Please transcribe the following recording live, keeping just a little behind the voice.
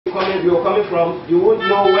you're coming from, you won't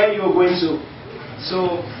know where you're going to.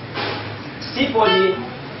 So C4D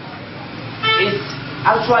is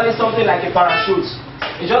actually something like a parachute.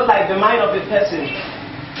 It's just like the mind of a person.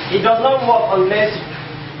 It does not work unless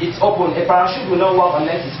it's open. A parachute will not work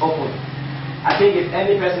unless it's open. I think if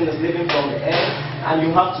any person is living from the air and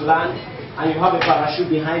you have to land and you have a parachute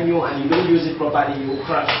behind you and you don't use it properly, you will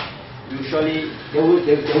crash. Usually they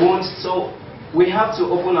won't. So we have to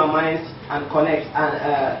open our minds and connect.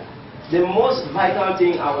 And the most vital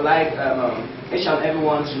thing I would like each and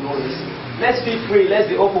everyone to know is, let's be free, let's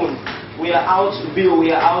be open. We are out to build,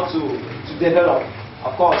 we are out to develop.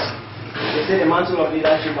 Of course, they say the mantle of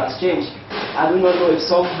leadership has changed. I do not know if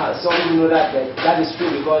some know that, but that is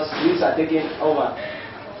true because youths are taking over.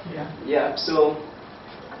 Yeah. So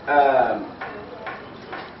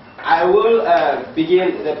I will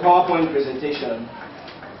begin the PowerPoint presentation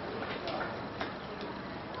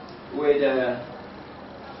with a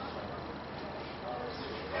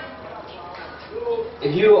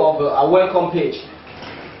view of a welcome page.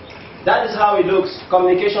 That is how it looks.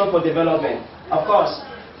 Communication for development. Of course,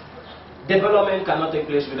 development cannot take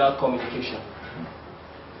place without communication.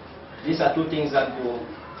 These are two things that go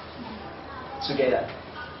together.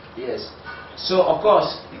 Yes. So, of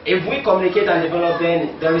course, if we communicate and develop,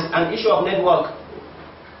 then there is an issue of network.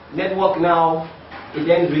 Network now, it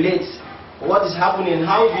then relates. What is happening?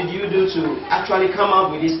 How did you do to actually come up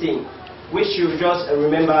with this thing? We should just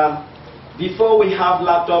remember, before we have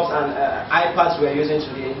laptops and iPads we are using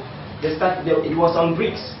today, it was on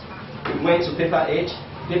bricks. It went to paper age.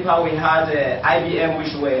 Paper, we had IBM,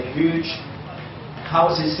 which were huge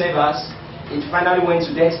houses savers. It finally went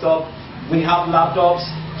to desktop. We have laptops.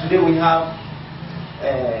 Today we have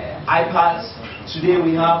iPads. Today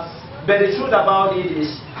we have. But the truth about it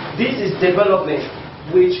is, this is development,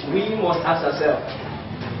 which we must ask ourselves.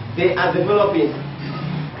 They are developing.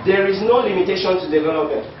 There is no limitation to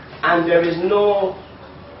development, and there is no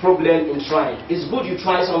problem in trying. It's good you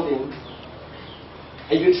try something.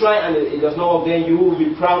 If you try and it does not work, then you will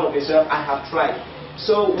be proud of yourself. I have tried.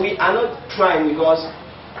 So we are not trying because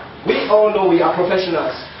we all know we are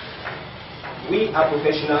professionals. We are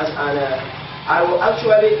professionals, and I will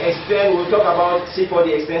actually explain. We'll talk about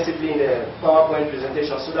C4D extensively in the PowerPoint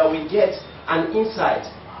presentation so that we get an insight.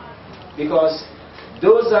 Because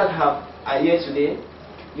those that are here today,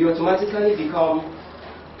 you automatically become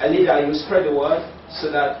a leader. You spread the word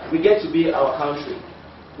so that we get to build our country.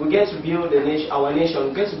 We get to build our nation.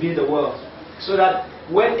 We get to build the world. So that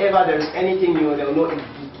whenever there is anything new, they'll know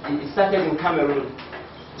it started in Cameroon.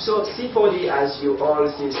 So C4D, as you all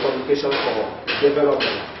see, is communication for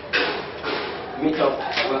development. Meet up,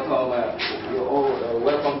 welcome, you're all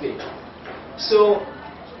welcome page. So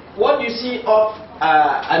what you see up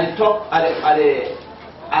at the top,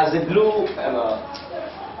 as the blue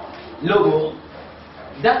logo,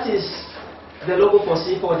 that is the logo for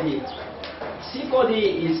C4D.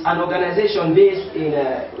 C4D is an organization based in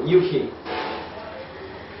UK.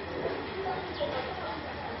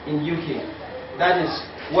 In UK. That is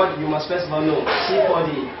what you must first of all know.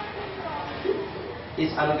 C4D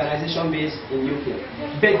is an organization based in UK.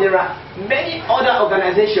 But there are many other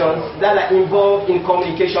organizations that are involved in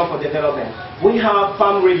communication for development. We have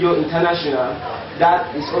Farm Radio International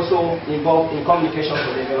that is also involved in communication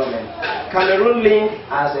for development. Cameroon Link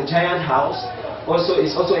as a giant house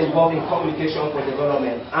is also involved in communication for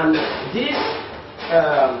development. And these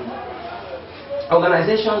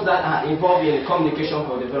organizations that are involved in communication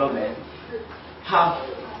for development have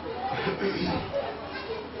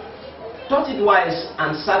thought it wise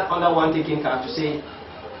and sat under one thinking cap to say,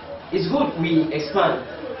 it's good we expand.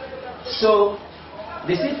 So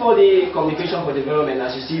the C4D communication for development,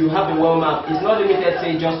 as you see, you have the world map. It's not limited,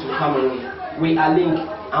 say, just to Cameroon. We are linked,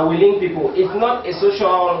 and we link people. It's not a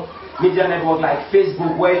social media network like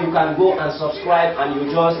Facebook where you can go and subscribe and you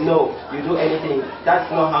just know you do anything. That's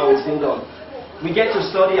not how it's been done. We get to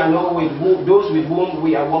study and know those with whom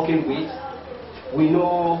we are working with. We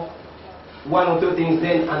know one or two things,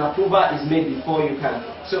 then an approval is made before you can.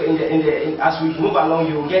 So as we move along,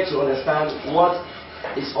 you will get to understand what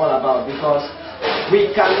it's all about, because we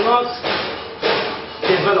cannot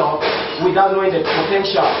develop without knowing the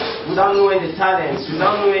potential, without knowing the talents,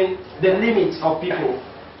 without knowing the limits of people.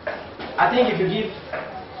 I think if you give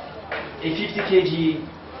a 50 kg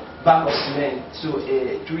bag of cement to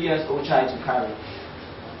a 3-year-old child to carry,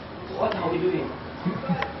 what are we doing?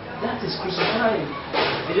 That is crucifying.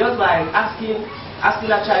 It's just like asking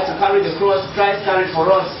that child to carry the cross Christ carried for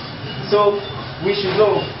us. So we should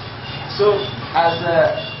know. So as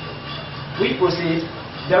we proceed,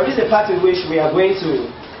 there is a pattern which we are going to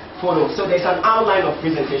follow. So there's an outline of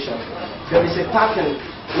presentation. There is a pattern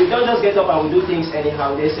we don't just get up and we do things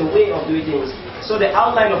anyhow. There's a way of doing things. So the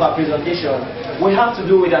outline of our presentation, we have to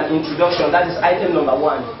do with an introduction. That is item number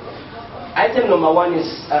 1. Item number 1 is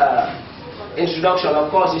introduction. Of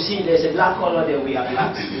course, you see there's a black color there. We are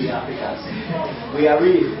blacks, we are Africans. We are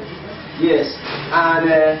real. Yes. And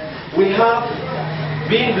we have,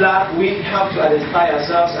 being black, we have to identify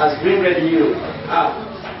ourselves as green, red, yellow.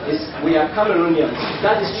 We are Cameroonians.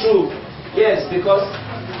 That is true. Yes, because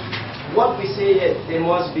what we say here, there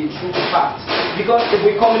must be true facts. Because if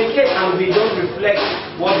we communicate and we don't reflect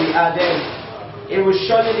what we are, then it will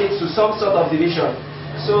surely lead to some sort of division.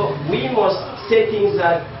 So we must say things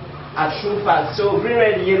that are true facts. So green,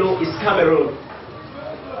 red, yellow is Cameroon,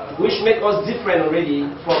 which make us different already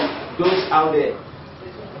from those out there,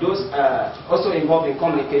 those also involved in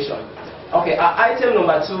communication. Okay, item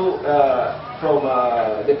number 2 from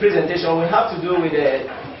the presentation, we have to do with the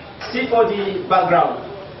C4D background.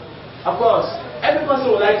 Of course, every person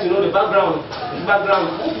would like to know the background.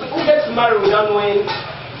 Who gets married without knowing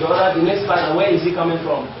the next partner? Where is he coming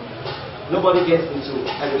from? Nobody gets into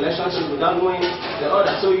a relationship without knowing the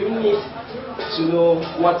other. So you need to know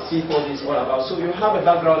what C4D is all about. So you have a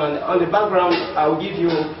background, and on the background, I will give you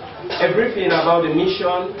a briefing about the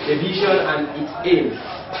mission, the vision, and its aim.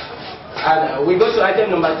 And we go to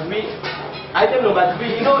item number 3. Item number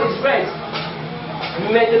 3, you know, it's red.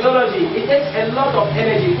 Methodology. It takes a lot of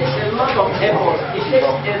energy, it takes a lot of effort, it takes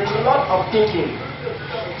a lot of thinking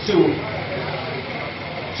to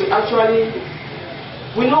actually,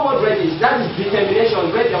 we know what red is. That is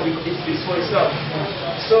determination. Red is for itself.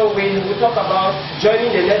 So we talk about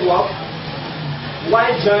joining the network.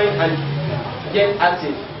 Why join and get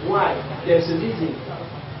active? Why? There's a reason.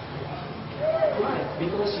 Why?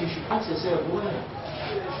 Because you should ask yourself why.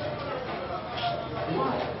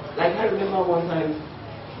 Why? Like I remember one time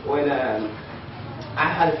when I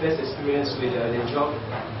had the first experience with the job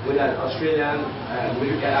with an Australian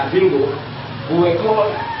bingo. We were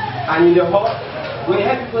called, and in the hall we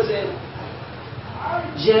heard people say,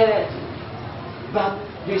 "J'ai," but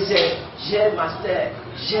they said, "J'ai master,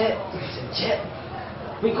 j'ai."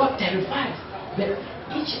 We got terrified. But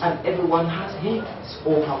each and everyone has his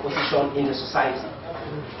or her position in the society.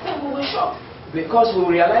 Then we were shocked because we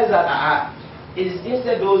realized that it is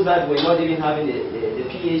instead those that were not even having the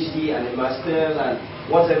PhD and the master and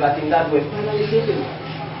whatever thing that were finally taken.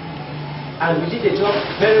 And we did the job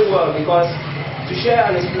very well because, to share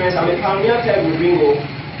an experience, I'm a pioneer tech with Ringo.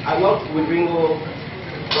 I worked with Ringo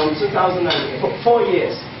from 4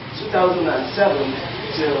 years, 2007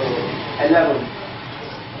 to 11.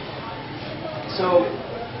 So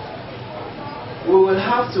we will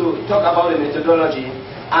have to talk about the methodology,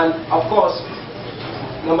 and of course,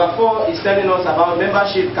 number 4 is telling us about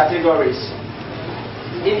membership categories.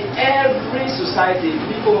 In every society,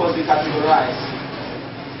 people must be categorized.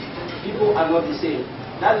 People are not the same.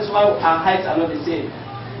 That is why our heights are not the same.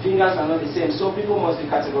 Fingers are not the same. So people must be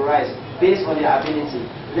categorized based on their ability.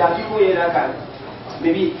 There are people here that can,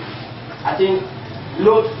 maybe, I think,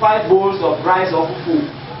 load 5 bowls of rice or fufu.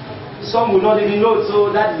 Some will not even load, so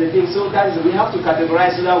that is the thing. So that is, we have to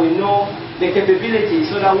categorize so that we know the capability,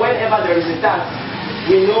 so that whenever there is a task,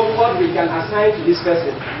 we know what we can assign to this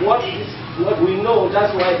person. What we know, that's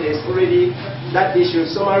why there's already that issue,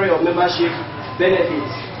 summary of membership benefits.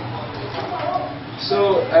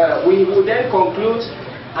 So we will then conclude,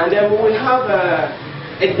 and then we will have a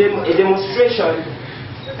demonstration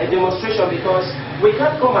because we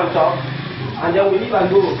can't come and talk and then we leave and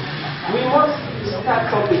go. We must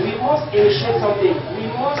start something, we must initiate something, we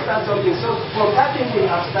must start something. So from that thing we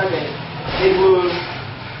have started, it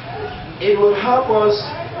will help us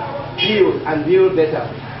build and build better.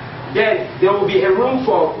 Then there will be a room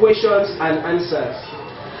for questions and answers.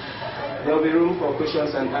 There will be room for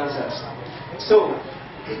questions and answers. So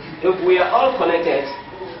if we are all connected,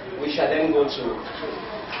 we shall then go to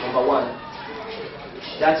number 1.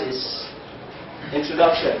 That is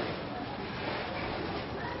introduction.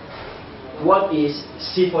 What is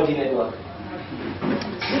C4D network?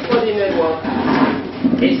 C4D network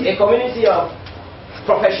is a community of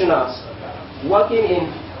professionals working in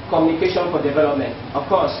communication for development. Of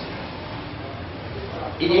course,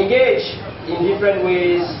 it engages in different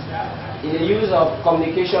ways in the use of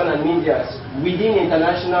communication and media within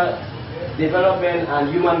international development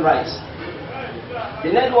and human rights.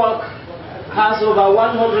 The network has over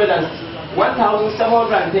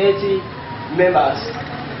 1,730 members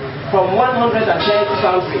from 130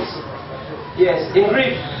 countries. Yes, in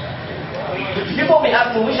brief, people may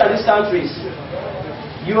ask me, which are these countries?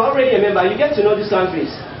 You are already a member, you get to know these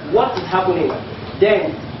countries. What is happening?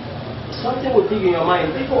 Then, something will think in your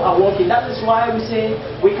mind. People are working. That is why we say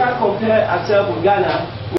we can't compare ourselves with Ghana.